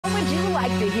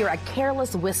like to hear a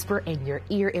careless whisper in your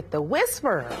ear if the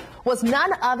whisperer was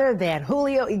none other than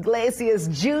Julio Iglesias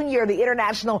Jr., the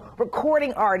international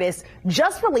recording artist,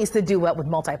 just released a duet with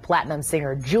multi-platinum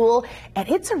singer Jewel, and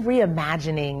it's a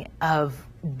reimagining of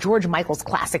George Michael's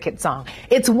classic hit song.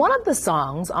 It's one of the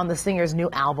songs on the singer's new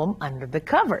album, Under the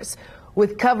Covers,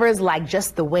 with covers like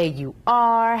Just the Way You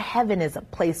Are, Heaven is a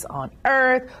Place on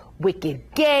Earth,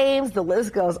 Wicked Games, the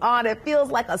list goes on. It feels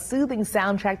like a soothing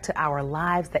soundtrack to our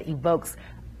lives that evokes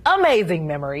amazing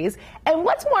memories. And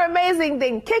what's more amazing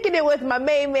than kicking it with my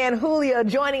main man, Julio,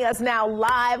 joining us now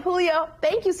live. Julio,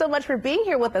 thank you so much for being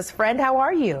here with us, friend. How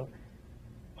are you?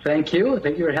 Thank you.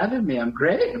 Thank you for having me. I'm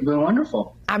great. I'm doing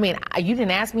wonderful. I mean, you didn't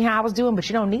ask me how I was doing, but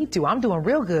you don't need to. I'm doing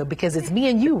real good because it's me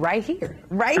and you right here.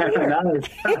 Right here.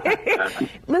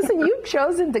 Listen, you've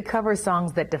chosen to cover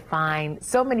songs that define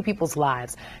so many people's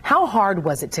lives. How hard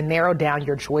was it to narrow down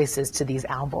your choices to these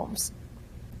albums,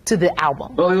 to the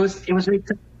album? Well, it was very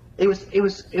it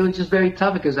was just very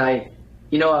tough because I've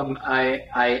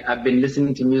been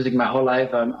listening to music my whole life.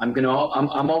 I'm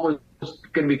almost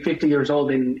going to be 50 years old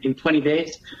in 20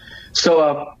 days.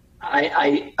 So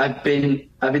I've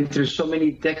been through so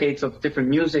many decades of different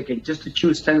music, and just to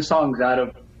choose 10 songs out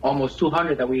of almost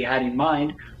 200 that we had in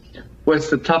mind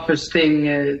was the toughest thing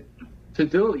to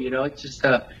do. You know, just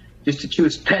to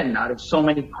choose 10 out of so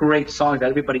many great songs that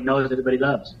everybody knows, everybody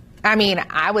loves. I mean,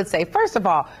 I would say, first of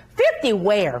all, 50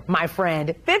 where, my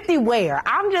friend? 50 where?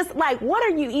 I'm just like, what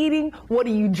are you eating? What are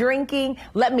you drinking?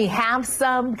 Let me have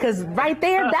some, because right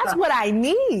there, that's what I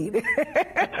need.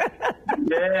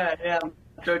 Yeah, I'm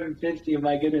turning 50.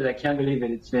 My goodness, I can't believe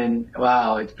it. It's been,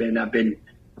 wow, I've been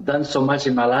done so much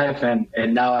in my life, and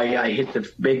now I hit the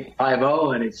big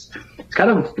 5-0, and it's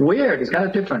kind of weird. It's kind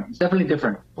of different. It's definitely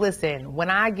different. Listen, when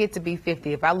I get to be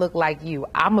 50, if I look like you,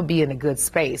 I'm going to be in a good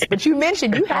space. But you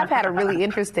mentioned you have had a really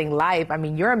interesting life. I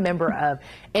mean, you're a member of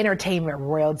entertainment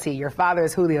royalty. Your father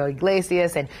is Julio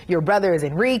Iglesias, and your brother is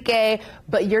Enrique.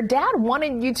 But your dad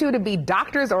wanted you two to be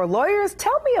doctors or lawyers.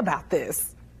 Tell me about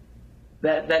this.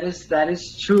 That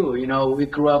is true. You know, we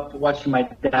grew up watching my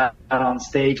dad on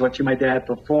stage, watching my dad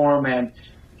perform, and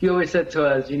he always said to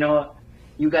us, you know,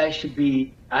 you guys should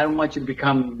be, I don't want you to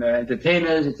become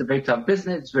entertainers. It's a very tough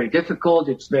business. It's very difficult.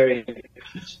 It's very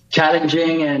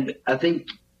challenging. And I think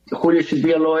Julio should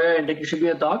be a lawyer and Nick should be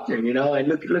a doctor, you know, and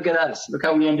look at us. Look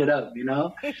how we ended up, you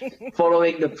know,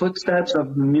 following the footsteps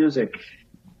of music.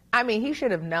 I mean, he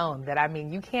should have known that. I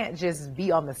mean, you can't just be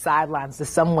on the sidelines to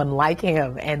someone like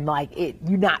him and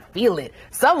you not feel it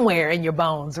somewhere in your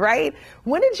bones, right?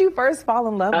 When did you first fall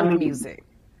in love with music?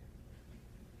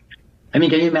 I mean,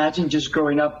 can you imagine just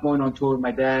growing up, going on tour with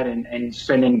my dad and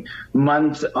spending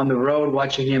months on the road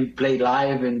watching him play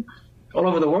live and all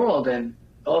over the world, and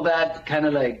all that kind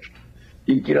of like,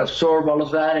 you absorb all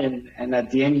of that, and at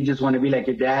the end you just want to be like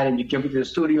your dad, and you jump into the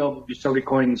studio, you start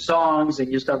recording songs,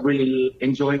 and you start really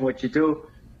enjoying what you do,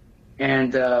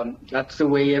 and that's the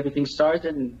way everything starts,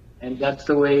 and that's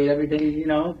the way everything, you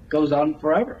know, goes on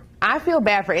forever. I feel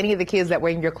bad for any of the kids that were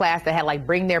in your class that had like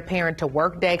bring their parent to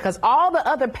work day, because all the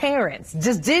other parents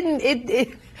just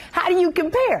didn't. How do you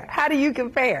compare? How do you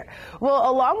compare?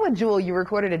 Well, along with Jewel, you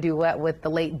recorded a duet with the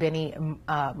late Benny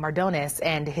Mardones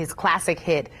and his classic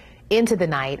hit Into the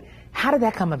Night. How did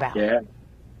that come about? Yeah.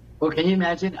 Well, can you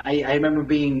imagine? I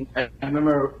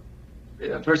remember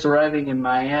first arriving in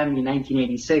Miami in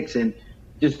 1986 and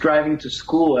just driving to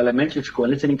school, elementary school,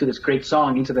 and listening to this great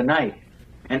song, Into the Night.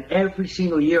 And every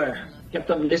single year I kept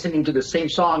on listening to the same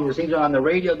song on the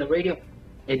radio.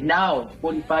 And now,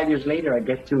 45 years later, I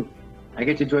get to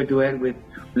do a duet with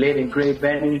late and great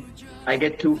Benny. I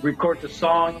get to record the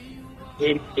song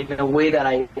in a way that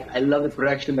I love the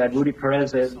production that Rudy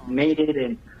Perez has made it,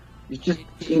 and it's just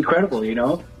incredible, you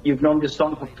know? You've known this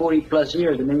song for 40 plus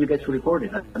years, and then you get to record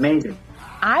it. That's amazing.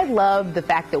 I love the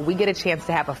fact that we get a chance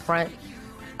to have a front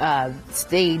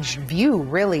stage view,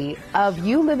 really, of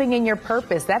you living in your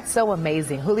purpose. That's so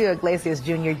amazing. Julio Iglesias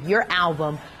Jr., your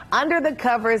album, Under the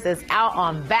Covers, is out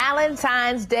on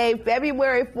Valentine's Day,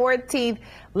 February 14th.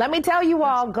 Let me tell you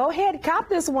all, go ahead, cop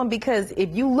this one, because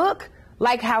if you look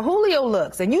like how Julio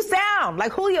looks and you sound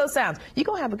like Julio sounds, you're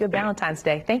going to have a good Valentine's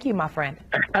Day. Thank you, my friend.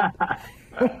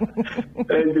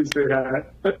 Thank you,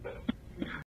 sweetheart.